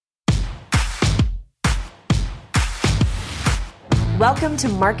Welcome to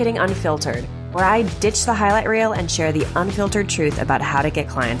Marketing Unfiltered, where I ditch the highlight reel and share the unfiltered truth about how to get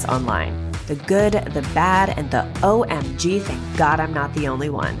clients online. The good, the bad, and the OMG, thank God I'm not the only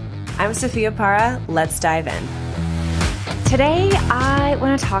one. I'm Sophia Para. Let's dive in. Today, I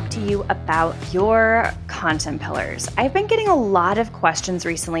want to talk to you about your content pillars. I've been getting a lot of questions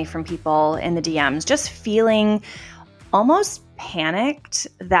recently from people in the DMs, just feeling almost panicked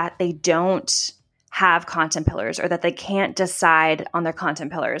that they don't have content pillars or that they can't decide on their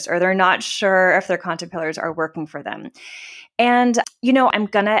content pillars or they're not sure if their content pillars are working for them. And, I'm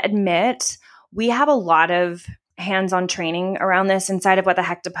going to admit we have a lot of hands-on training around this inside of What the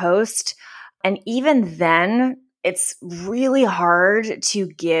Heck to Post. And even then, it's really hard to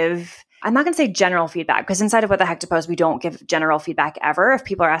give, I'm not going to say general feedback, because inside of What the Heck to Post, we don't give general feedback ever. If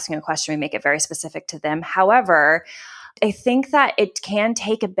people are asking a question, we make it very specific to them. However, I think that it can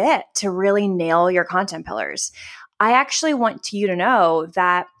take a bit to really nail your content pillars. I actually want you to know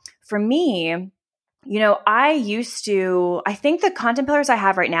that for me, I think the content pillars I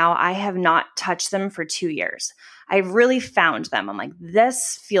have right now, I have not touched them for 2 years. I've really found them. I'm like,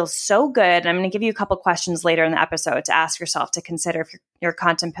 this feels so good. And I'm going to give you a couple questions later in the episode to ask yourself to consider if your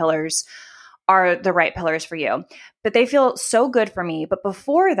content pillars are the right pillars for you. But they feel so good for me. But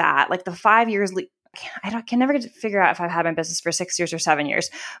before that, like the 5 years, I can never figure out if I've had my business for 6 years or 7 years.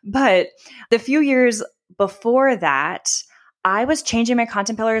 But the few years before that, I was changing my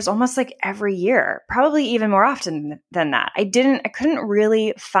content pillars almost like every year, probably even more often than that. I couldn't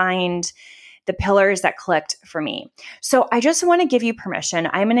really find the pillars that clicked for me. So I just want to give you permission.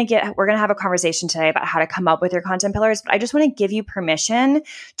 We're going to have a conversation today about how to come up with your content pillars, but I just want to give you permission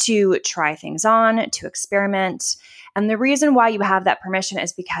to try things on, to experiment. And the reason why you have that permission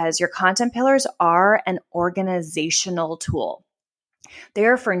is because your content pillars are an organizational tool. They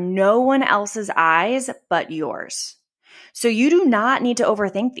are for no one else's eyes but yours. So you do not need to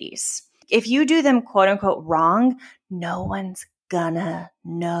overthink these. If you do them quote unquote wrong, no one's gonna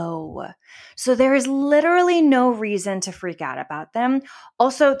know. So there is literally no reason to freak out about them.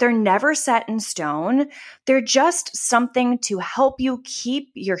 Also, they're never set in stone. They're just something to help you keep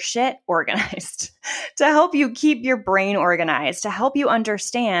your shit organized, to help you keep your brain organized, to help you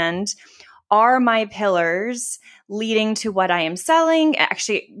understand, are my pillars leading to what I am selling?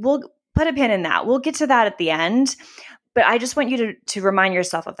 Actually, we'll put a pin in that. We'll get to that at the end. But I just want you to remind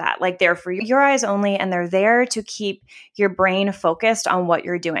yourself of that. Like they're for your eyes only, and they're there to keep your brain focused on what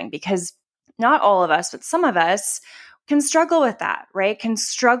you're doing. Because not all of us, but some of us can struggle with that, right? Can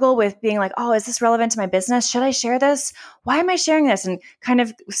struggle with being like, oh, is this relevant to my business? Should I share this? Why am I sharing this? And kind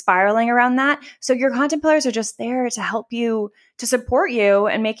of spiraling around that. So your content pillars are just there to help you, to support you,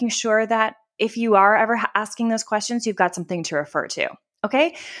 and making sure that if you are ever asking those questions, you've got something to refer to.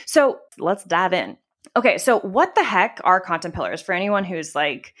 Okay, so let's dive in. Okay, so what the heck are content pillars? For anyone who's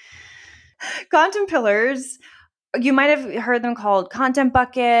like, content pillars, you might have heard them called content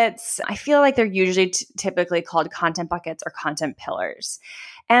buckets. I feel like they're usually typically called content buckets or content pillars.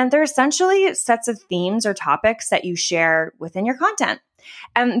 And they're essentially sets of themes or topics that you share within your content.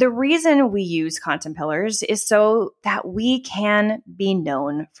 And the reason we use content pillars is so that we can be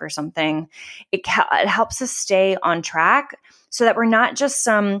known for something. It helps us stay on track so that we're not just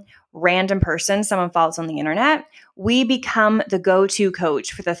some random person someone follows on the internet. We become the go-to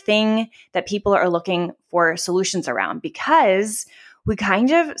coach for the thing that people are looking for solutions around, because we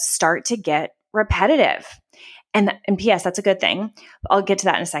kind of start to get repetitive. And P.S., that's a good thing. I'll get to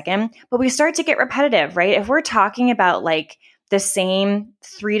that in a second. But we start to get repetitive, right? If we're talking about like the same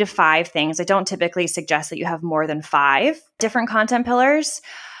 3 to 5 things, I don't typically suggest that you have more than 5 different content pillars.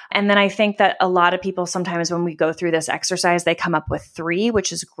 And then I think that a lot of people sometimes when we go through this exercise, they come up with 3,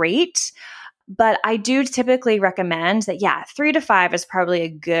 which is great. But I do typically recommend that, 3 to 5 is probably a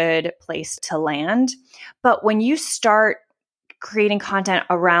good place to land. But when you start creating content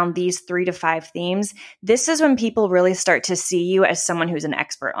around these 3 to 5 themes, this is when people really start to see you as someone who's an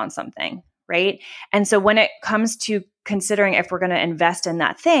expert on something, right? And so when it comes to considering if we're going to invest in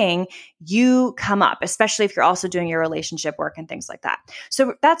that thing, you come up, especially if you're also doing your relationship work and things like that.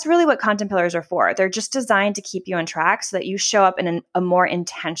 So that's really what content pillars are for. They're just designed to keep you on track so that you show up in a more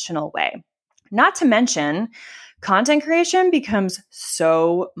intentional way. Not to mention, content creation becomes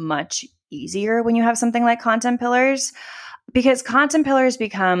so much easier when you have something like content pillars, because content pillars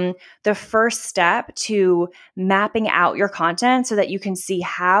become the first step to mapping out your content so that you can see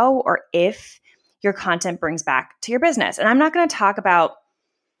how or if your content brings back to your business. And I'm not going to talk about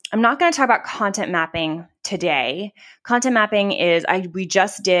content mapping today. Content mapping is, we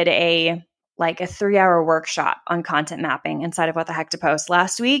just did a like a 3-hour workshop on content mapping inside of What the Heck to Post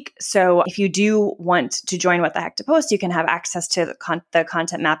last week. So if you do want to join What the Heck to Post, you can have access to the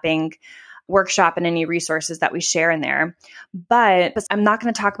content mapping workshop and any resources that we share in there. But I'm not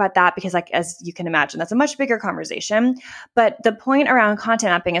going to talk about that because, like, as you can imagine, that's a much bigger conversation. But the point around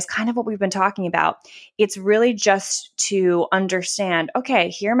content mapping is kind of what we've been talking about. It's really just to understand, okay,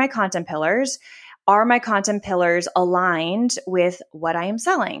 here are my content pillars. Are my content pillars aligned with what I am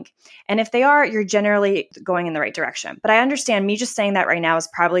selling? And if they are, you're generally going in the right direction. But I understand me just saying that right now is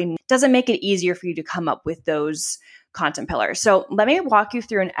probably doesn't make it easier for you to come up with those content pillars. So let me walk you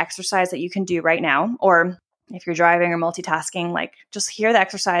through an exercise that you can do right now, or if you're driving or multitasking, like just hear the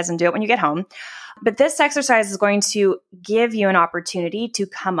exercise and do it when you get home. But this exercise is going to give you an opportunity to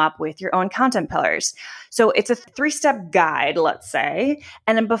come up with your own content pillars. So it's a 3-step guide, let's say.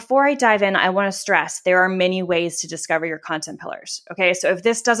 And then before I dive in, I want to stress there are many ways to discover your content pillars. Okay. So if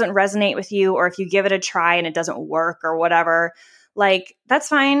this doesn't resonate with you, or if you give it a try and it doesn't work or whatever, like, that's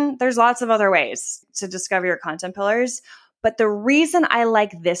fine. There's lots of other ways to discover your content pillars. But the reason I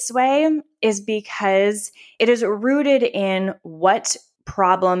like this way is because it is rooted in what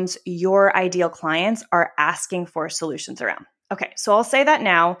problems your ideal clients are asking for solutions around. Okay, so I'll say that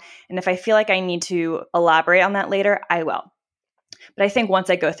now. And if I feel like I need to elaborate on that later, I will. But I think once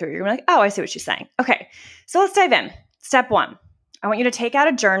I go through, you're going to be like, oh, I see what she's saying. Okay, so let's dive in. Step 1, I want you to take out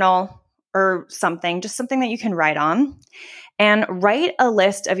a journal or something, just something that you can write on, and write a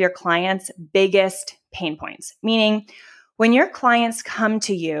list of your clients' biggest pain points. Meaning, when your clients come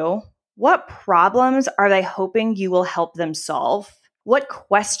to you, what problems are they hoping you will help them solve? What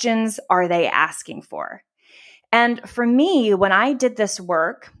questions are they asking for? And for me, when I did this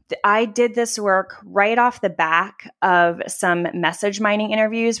work right off the back of some message mining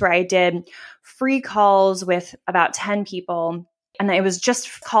interviews where I did free calls with about 10 people. And it was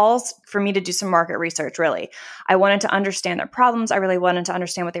just calls for me to do some market research, really. I wanted to understand their problems. I really wanted to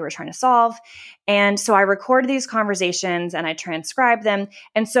understand what they were trying to solve. And so I recorded these conversations and I transcribed them.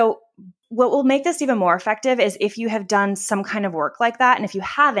 And so what will make this even more effective is if you have done some kind of work like that. And if you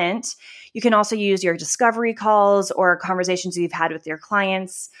haven't, you can also use your discovery calls or conversations you've had with your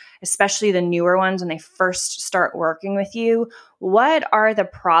clients, especially the newer ones when they first start working with you. What are the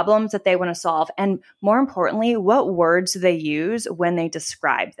problems that they want to solve? And more importantly, what words do they use when they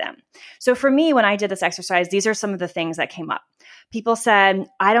describe them? So for me, when I did this exercise, these are some of the things that came up. People said,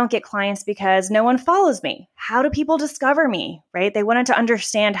 I don't get clients because no one follows me. How do people discover me, right? They wanted to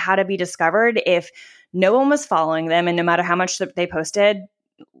understand how to be discovered if no one was following them, and no matter how much they posted,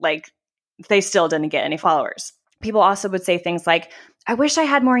 like, they still didn't get any followers. People also would say things like, I wish I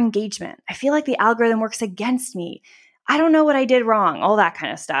had more engagement. I feel like the algorithm works against me. I don't know what I did wrong, all that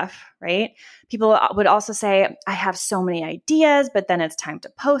kind of stuff, right? People would also say, I have so many ideas, but then it's time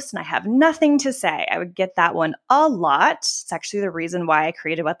to post and I have nothing to say. I would get that one a lot. It's actually the reason why I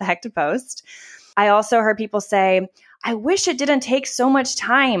created What the Heck to Post. I also heard people say, I wish it didn't take so much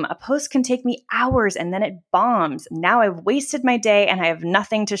time. A post can take me hours and then it bombs. Now I've wasted my day and I have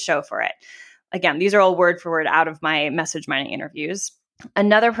nothing to show for it. Again, these are all word for word out of my message mining interviews.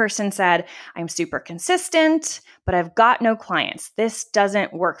 Another person said, I'm super consistent, but I've got no clients. This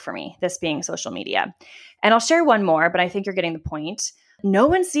doesn't work for me, this being social media. And I'll share one more, but I think you're getting the point. No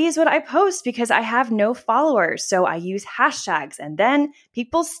one sees what I post because I have no followers. So I use hashtags and then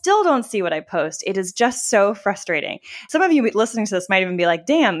people still don't see what I post. It is just so frustrating. Some of you listening to this might even be like,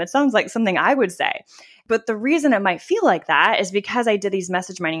 damn, it sounds like something I would say. But the reason it might feel like that is because I did these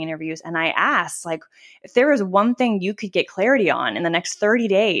message mining interviews and I asked, like, if there was one thing you could get clarity on in the next 30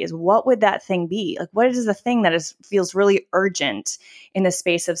 days, what would that thing be? Like, what is the thing that feels really urgent in the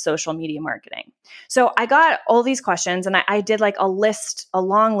space of social media marketing? So I got all these questions and I did like a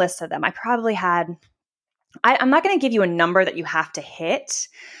long list of them. I probably had, I'm not going to give you a number that you have to hit,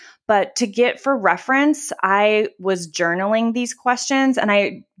 but to get for reference, I was journaling these questions and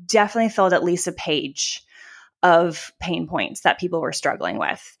I definitely filled at least a page of pain points that people were struggling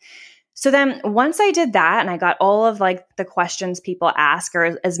with. So then once I did that and I got all of like the questions people ask,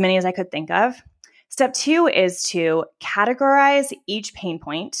 or as many as I could think of, step 2 is to categorize each pain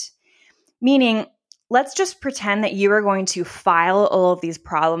point, meaning let's just pretend that you are going to file all of these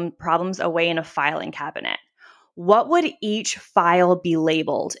problems away in a filing cabinet. What would each file be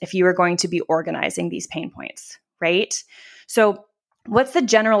labeled if you were going to be organizing these pain points, right? So what's the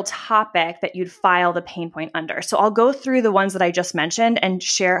general topic that you'd file the pain point under? So I'll go through the ones that I just mentioned and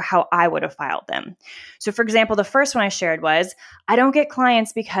share how I would have filed them. So for example, the first one I shared was, I don't get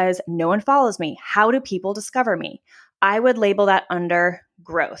clients because no one follows me. How do people discover me? I would label that under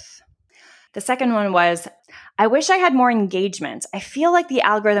growth. The second one was, I wish I had more engagement. I feel like the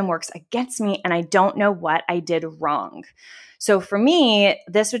algorithm works against me and I don't know what I did wrong. So for me,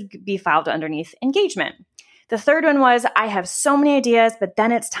 this would be filed underneath engagement. The third one was, I have so many ideas, but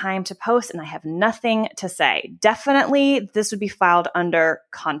then it's time to post and I have nothing to say. Definitely, this would be filed under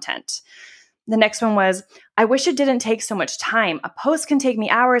content. The next one was, I wish it didn't take so much time. A post can take me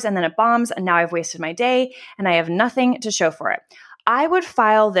hours and then it bombs and now I've wasted my day and I have nothing to show for it. I would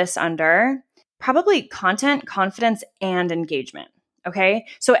file this under probably content, confidence, and engagement. Okay.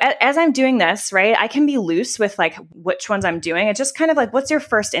 So as I'm doing this, right, I can be loose with like which ones I'm doing. It's just kind of like, what's your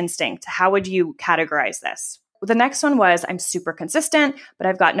first instinct? How would you categorize this? The next one was, I'm super consistent, but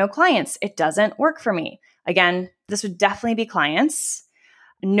I've got no clients. It doesn't work for me. Again, this would definitely be clients.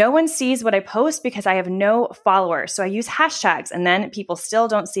 No one sees what I post because I have no followers. So I use hashtags and then people still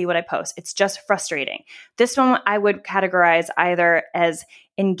don't see what I post. It's just frustrating. This one I would categorize either as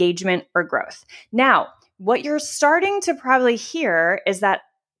engagement or growth. Now, what you're starting to probably hear is that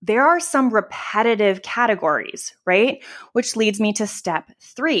there are some repetitive categories, right? Which leads me to step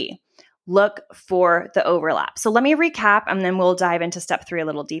 3. Look for the overlap. So let me recap and then we'll dive into step 3 a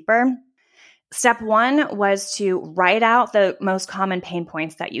little deeper. Step 1 was to write out the most common pain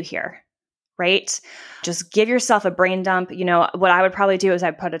points that you hear, right? Just give yourself a brain dump. You know, what I would probably do is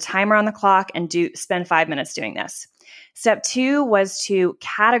I'd put a timer on the clock and spend 5 minutes doing this. Step 2 was to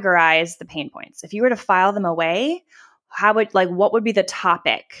categorize the pain points. If you were to file them away, what would be the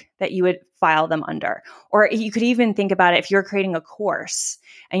topic that you would file them under? Or you could even think about it if you're creating a course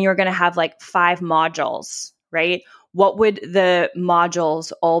and you're going to have like 5 modules, right? What would the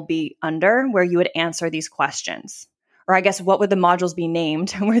modules all be under where you would answer these questions? Or I guess, what would the modules be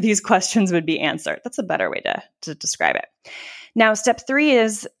named where these questions would be answered? That's a better way to describe it. Now, step 3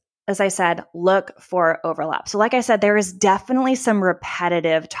 is, as I said, look for overlap. So like I said, there is definitely some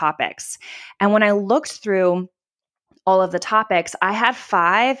repetitive topics. And when I looked through all of the topics, I had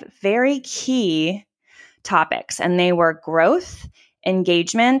 5 very key topics, and they were growth,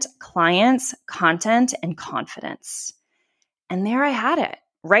 engagement, clients, content, and confidence. And there I had it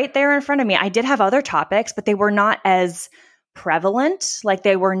right there in front of me. I did have other topics, but they were not as prevalent. Like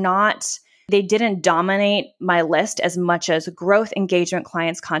they didn't dominate my list as much as growth, engagement,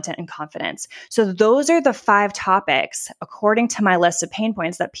 clients, content, and confidence. So those are the 5 topics, according to my list of pain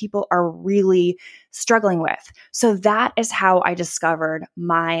points, that people are really struggling with. So that is how I discovered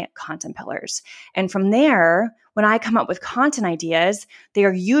my content pillars. And from there, when I come up with content ideas, they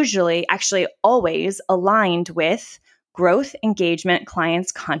are usually, actually always aligned with growth, engagement,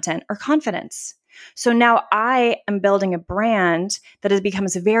 clients, content, or confidence. So now I am building a brand that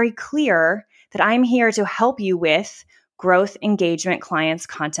becomes very clear that I'm here to help you with growth, engagement, clients,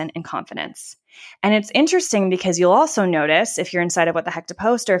 content, and confidence. And it's interesting because you'll also notice if you're inside of What the Heck to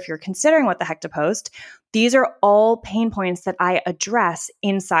Post, or if you're considering What the Heck to Post, these are all pain points that I address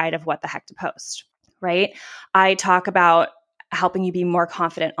inside of What the Heck to Post, right? I talk about helping you be more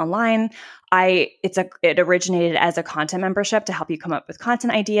confident online. It originated as a content membership to help you come up with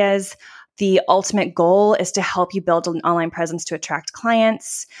content ideas. The ultimate goal is to help you build an online presence to attract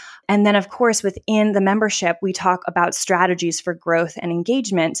clients. And then, of course, within the membership, we talk about strategies for growth and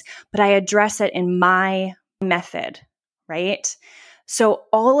engagement, but I address it in my method, right? So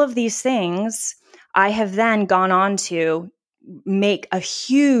all of these things I have then gone on to make a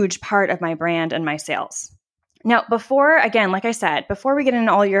huge part of my brand and my sales. Now, like I said, before we get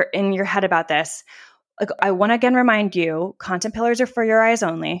in your head about this, I want to again remind you, content pillars are for your eyes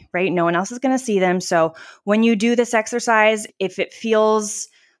only, right? No one else is going to see them. So when you do this exercise, if it feels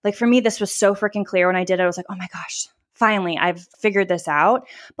like, for me, this was so freaking clear when I did it, I was like, oh my gosh, finally, I've figured this out.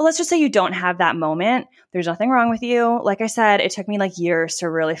 But let's just say you don't have that moment. There's nothing wrong with you. Like I said, it took me like years to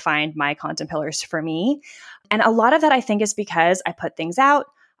really find my content pillars for me. And a lot of that, I think, is because I put things out.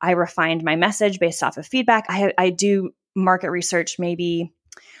 I refined my message based off of feedback. I do market research maybe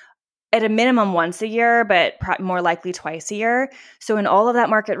at a minimum once a year, but more likely twice a year. So in all of that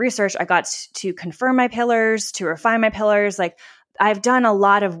market research, I got to confirm my pillars, to refine my pillars. Like, I've done a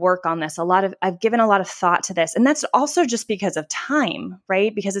lot of work on this. I've given a lot of thought to this. And that's also just because of time,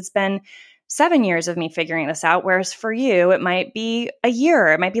 right? Because it's been 7 years of me figuring this out. Whereas for you, it might be a year,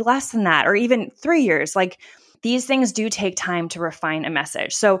 it might be less than that, or even 3 years. Like, these things do take time to refine a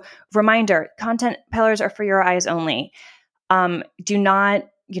message. So reminder, content pillars are for your eyes only. Do not,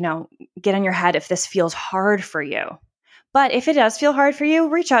 get in your head if this feels hard for you. But if it does feel hard for you,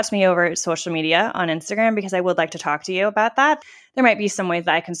 reach out to me over social media on Instagram, because I would like to talk to you about that. There might be some ways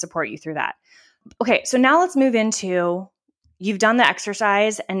that I can support you through that. Okay, so now let's move into, you've done the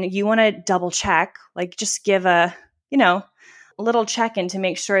exercise and you want to double check, like just give a, little check-in to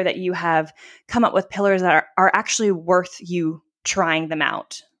make sure that you have come up with pillars that are actually worth you trying them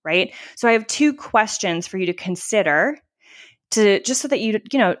out, right? So I have 2 questions for you to consider just so that you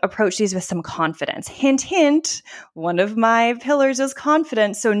approach these with some confidence. Hint, hint, one of my pillars is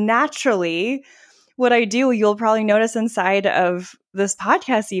confidence. So naturally, what I do, you'll probably notice inside of this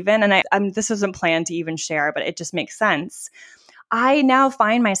podcast even, and this isn't planned to even share, but it just makes sense. I now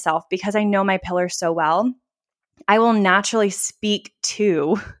find myself, because I know my pillars so well, I will naturally speak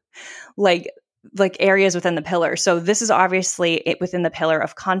to like areas within the pillar. So this is obviously it within the pillar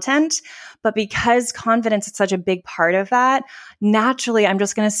of content, but because confidence is such a big part of that, naturally I'm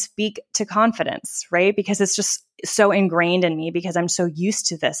just going to speak to confidence, right? Because it's just so ingrained in me because I'm so used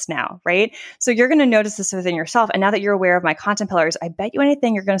to this now, right? So you're going to notice this within yourself. And now that you're aware of my content pillars, I bet you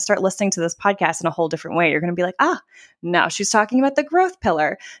anything you're going to start listening to this podcast in a whole different way. You're going to be like, now she's talking about the growth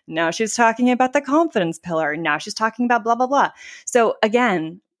pillar. Now she's talking about the confidence pillar. Now she's talking about blah, blah, blah. So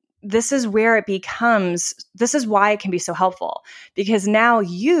again, this is why it can be so helpful, because now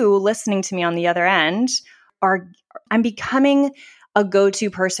you listening to me on the other end I'm becoming a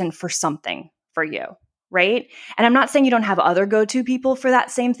go-to person for something for you, right? And I'm not saying you don't have other go-to people for that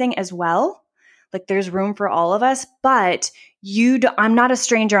same thing as well. Like there's room for all of us, but I'm not a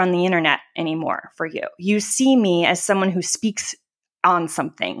stranger on the internet anymore for you. You see me as someone who speaks on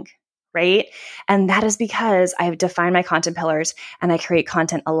something, right? And that is because I've defined my content pillars and I create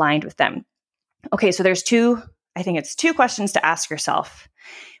content aligned with them. Okay, so there's 2 questions to ask yourself.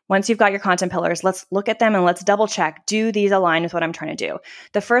 Once you've got your content pillars, let's look at them and let's double check. Do these align with what I'm trying to do?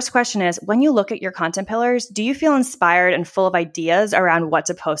 The first question is, when you look at your content pillars, do you feel inspired and full of ideas around what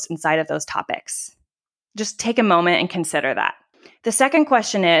to post inside of those topics? Just take a moment and consider that. The second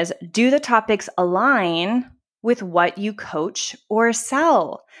question is, do the topics align with what you coach or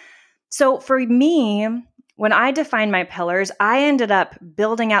sell? So for me, when I defined my pillars, I ended up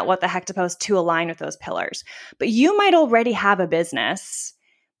building out what the heck to post to align with those pillars. But you might already have a business,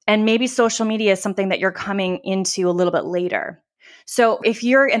 and maybe social media is something that you're coming into a little bit later. So if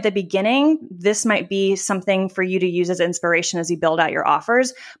you're at the beginning, this might be something for you to use as inspiration as you build out your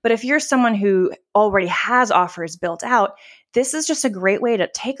offers. But if you're someone who already has offers built out, this is just a great way to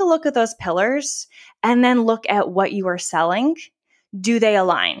take a look at those pillars and then look at what you are selling. Do they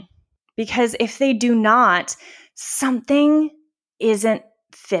align? Because if they do not, something isn't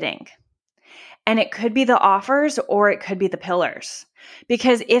fitting. And it could be the offers or it could be the pillars.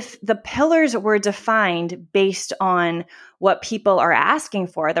 Because if the pillars were defined based on what people are asking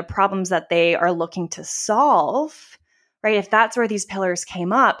for, the problems that they are looking to solve, right? If that's where these pillars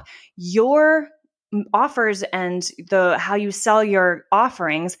came up, your offers and how you sell your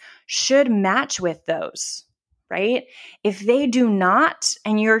offerings should match with those. Right? If they do not,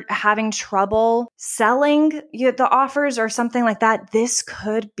 and you're having trouble selling the offers or something like that, this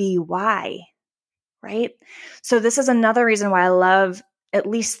could be why, right? So this is another reason why I love at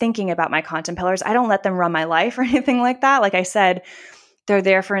least thinking about my content pillars. I don't let them run my life or anything like that. Like I said, they're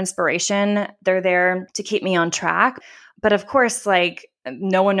there for inspiration. They're there to keep me on track. But of course, like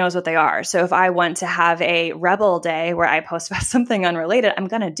no one knows what they are. So if I want to have a rebel day where I post about something unrelated, I'm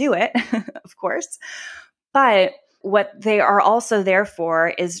going to do it, of course. But what they are also there for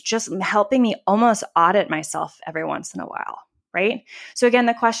is just helping me almost audit myself every once in a while, right? So again,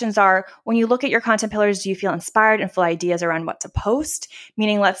 the questions are, when you look at your content pillars, do you feel inspired and full ideas around what to post?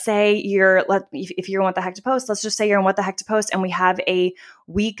 Meaning, let's say if you're in What the Heck to Post, let's just say you're in What the Heck to Post and we have a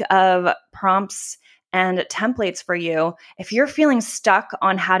week of prompts and templates for you. If you're feeling stuck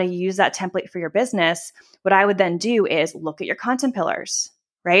on how to use that template for your business, what I would then do is look at your content pillars.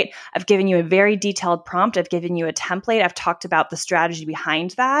 Right? I've given you a very detailed prompt. I've given you a template. I've talked about the strategy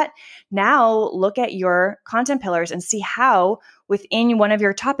behind that. Now look at your content pillars and see how within one of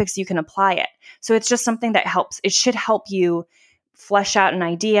your topics you can apply it. So it's just something that helps. It should help you flesh out an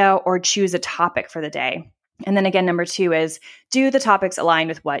idea or choose a topic for the day. And then again, number 2 is, do the topics align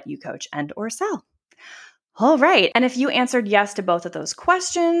with what you coach and or sell? All right. And if you answered yes to both of those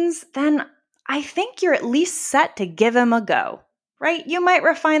questions, then I think you're at least set to give them a go. Right? You might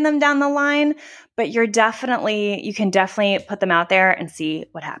refine them down the line, but you can definitely put them out there and see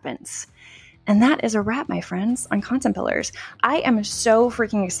what happens. And that is a wrap, my friends, on content pillars. I am so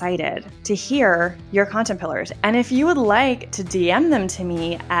freaking excited to hear your content pillars. And if you would like to DM them to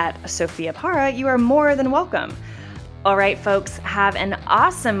me at Sophia Para, you are more than welcome. All right, folks, have an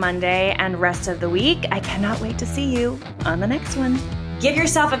awesome Monday and rest of the week. I cannot wait to see you on the next one. Give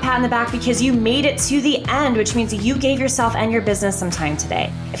yourself a pat on the back because you made it to the end, which means you gave yourself and your business some time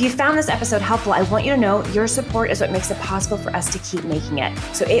today. If you found this episode helpful, I want you to know your support is what makes it possible for us to keep making it.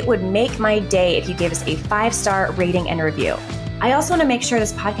 So it would make my day if you gave us a 5-star rating and review. I also want to make sure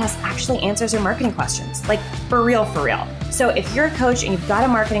this podcast actually answers your marketing questions, like for real, for real. So if you're a coach and you've got a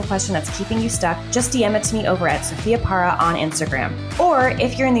marketing question that's keeping you stuck, just DM it to me over at Sophia Para on Instagram. Or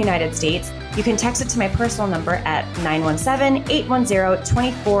if you're in the United States, you can text it to my personal number at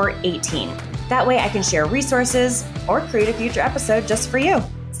 917-810-2418. That way I can share resources or create a future episode just for you.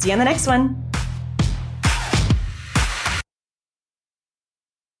 See you on the next one.